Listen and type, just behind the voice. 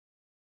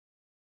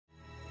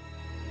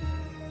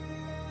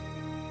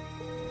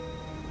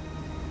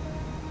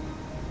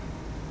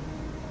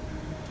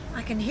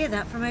I can hear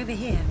that from over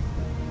here.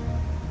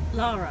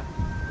 Lara.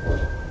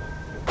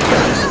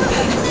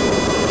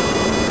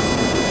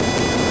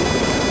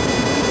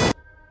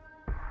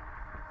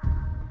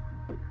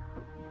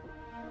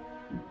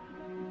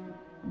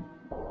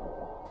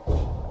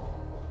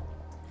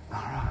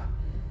 Lara.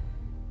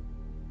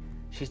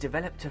 She's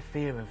developed a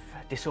fear of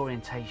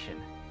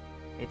disorientation.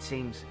 It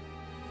seems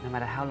no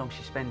matter how long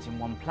she spends in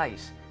one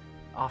place,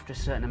 after a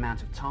certain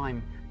amount of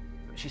time,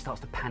 she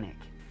starts to panic,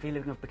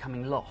 feeling of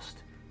becoming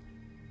lost.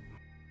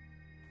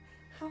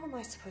 How am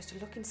I supposed to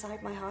look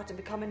inside my heart and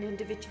become an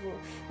individual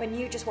when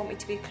you just want me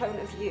to be a clone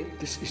of you?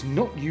 This is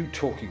not you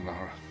talking,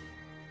 Lara.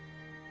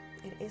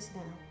 It is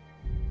now.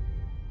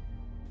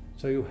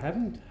 So you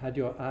haven't had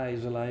your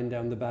eyes aligned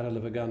down the barrel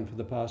of a gun for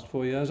the past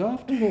 4 years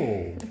after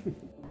all.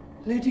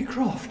 Lady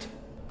Croft.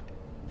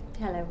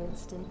 Hello,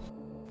 Winston.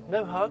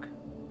 No hug?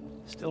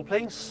 Still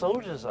playing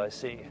soldiers, I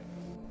see.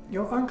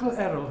 Your Uncle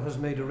Errol has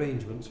made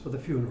arrangements for the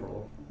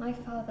funeral. My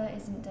father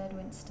isn't dead,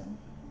 Winston.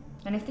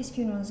 And if this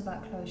funeral is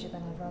about closure,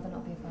 then I'd rather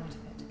not be a part of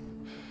it.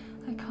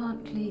 I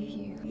can't leave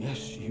you.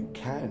 Yes, you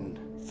can.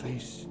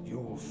 Face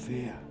your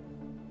fear.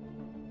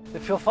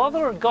 If your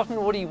father had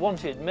gotten what he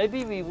wanted,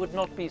 maybe we would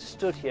not be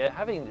stood here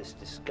having this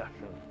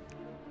discussion.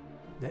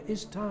 There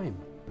is time.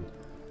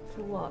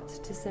 For what?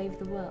 To save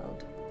the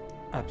world?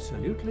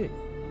 Absolutely.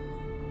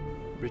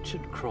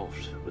 Richard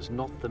Croft was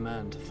not the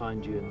man to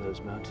find you in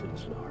those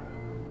mountains, Lara.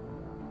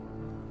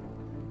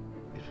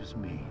 It was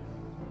me.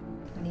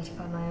 I need to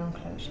find my own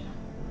closure.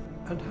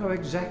 And how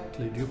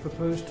exactly do you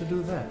propose to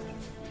do that?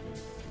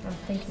 I'm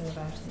thinking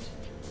about it.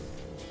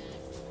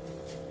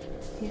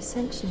 The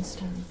Ascension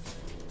stone.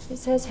 It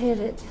says here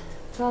that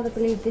Father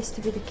believed this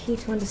to be the key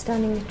to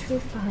understanding the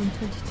truth behind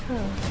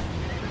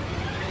 2012.